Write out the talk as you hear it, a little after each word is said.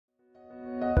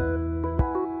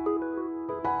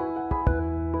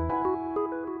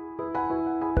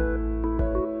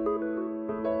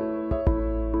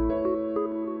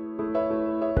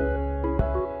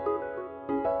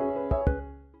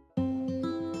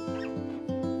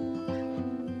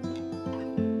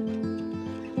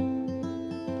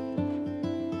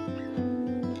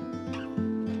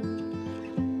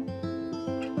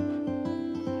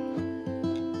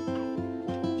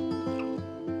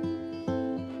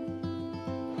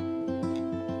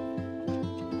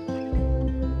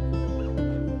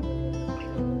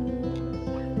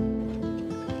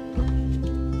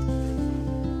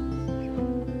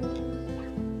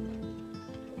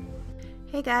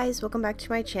Hey guys, welcome back to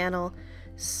my channel.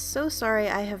 So sorry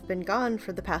I have been gone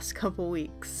for the past couple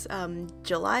weeks.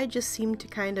 July just seemed to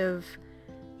kind of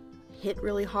hit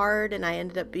really hard and I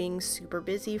ended up being super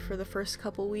busy for the first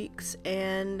couple weeks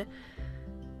and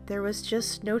there was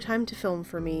just no time to film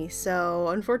for me. So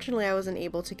unfortunately I wasn't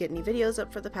able to get any videos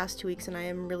up for the past 2 weeks and I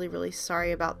am really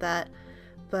sorry about that.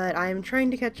 But I'm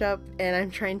trying to catch up and I'm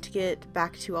trying to get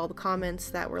back to all the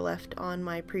comments that were left on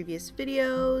my previous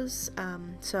videos.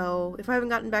 So if I haven't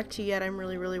gotten back to you yet, I'm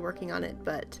really working on it,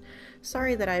 but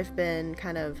sorry that I've been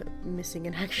kind of missing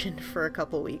in action for a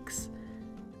couple weeks.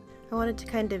 I wanted to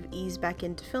kind of ease back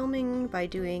into filming by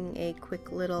doing a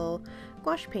quick little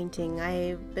gouache painting.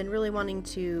 I've been really wanting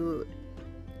to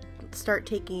start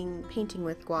taking painting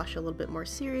with gouache a little bit more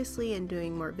seriously and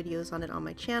doing more videos on it on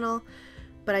my channel.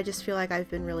 But I just feel like I've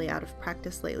been really out of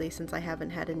practice lately since I haven't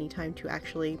had any time to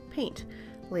actually paint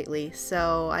lately.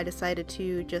 So I decided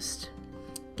to just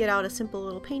get out a simple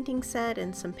little painting set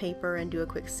and some paper and do a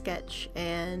quick sketch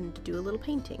and do a little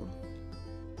painting.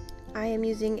 I am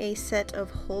using a set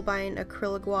of Holbein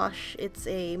Acryla Gouache. It's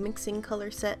a mixing color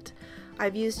set.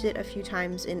 I've used it a few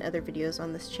times in other videos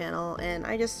on this channel and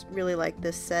I just really like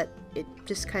this set. It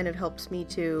just kind of helps me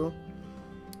to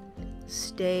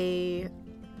stay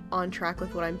on track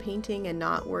with what I'm painting and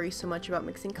not worry so much about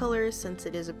mixing colors since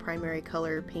it is a primary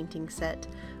color painting set,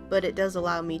 but it does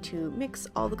allow me to mix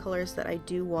all the colors that I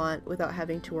do want without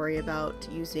having to worry about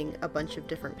using a bunch of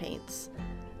different paints.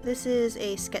 This is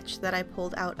a sketch that I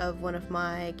pulled out of one of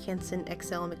my Canson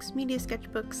XL mixed media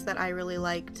sketchbooks that I really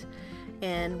liked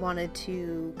and wanted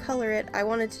to color it. I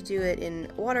wanted to do it in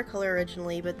watercolor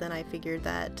originally, but then I figured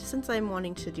that since I'm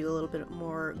wanting to do a little bit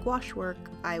more gouache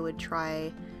work, I would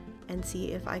try and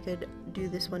see if I could do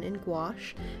this one in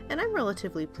gouache, and I'm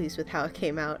relatively pleased with how it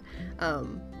came out.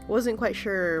 Wasn't quite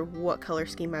sure what color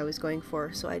scheme I was going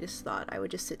for, so I just thought I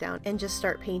would just sit down and just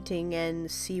start painting and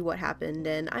see what happened,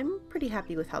 and I'm pretty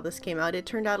happy with how this came out. It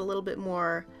turned out a little bit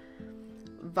more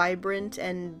vibrant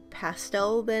and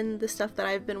pastel than the stuff that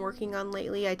I've been working on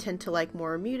lately. I tend to like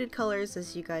more muted colors,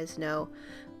 as you guys know,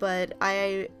 but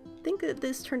I think that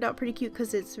this turned out pretty cute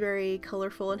because it's very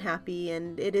colorful and happy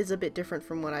and it is a bit different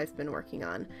from what I've been working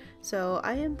on, so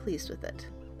I am pleased with it.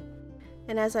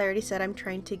 And as I already said, I'm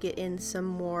trying to get in some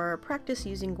more practice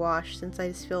using gouache since I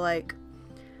just feel like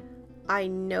I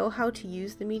know how to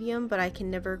use the medium, but I can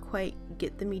never quite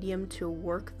get the medium to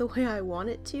work the way I want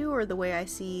it to, or the way I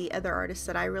see other artists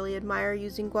that I really admire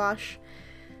using gouache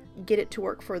get it to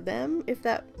work for them, if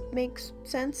that makes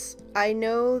sense. I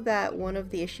know that one of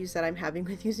the issues that I'm having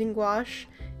with using gouache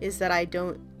is that I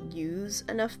don't use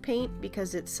enough paint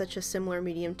because it's such a similar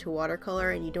medium to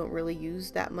watercolor and you don't really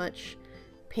use that much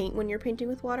paint when you're painting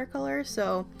with watercolor.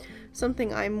 So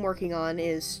something I'm working on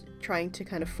is trying to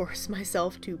kind of force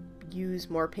myself to use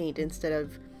more paint instead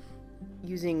of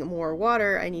using more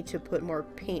water. I need to put more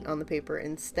paint on the paper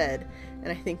instead,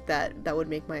 and I think that that would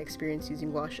make my experience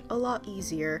using gouache a lot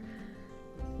easier.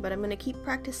 But I'm going to keep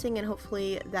practicing and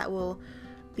hopefully that will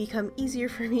become easier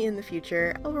for me in the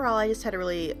future. Overall, I just had a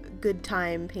really good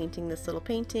time painting this little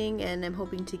painting and I'm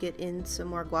hoping to get in some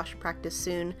more gouache practice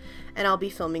soon, and I'll be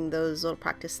filming those little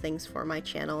practice things for my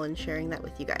channel and sharing that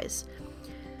with you guys.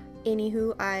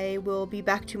 Anywho, I will be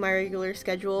back to my regular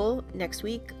schedule next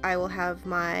week. I will have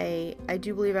I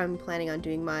do believe I'm planning on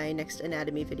doing my next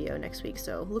anatomy video next week,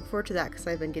 so look forward to that because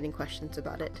I've been getting questions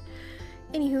about it.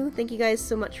 Anywho, thank you guys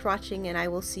so much for watching and I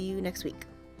will see you next week.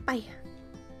 Bye!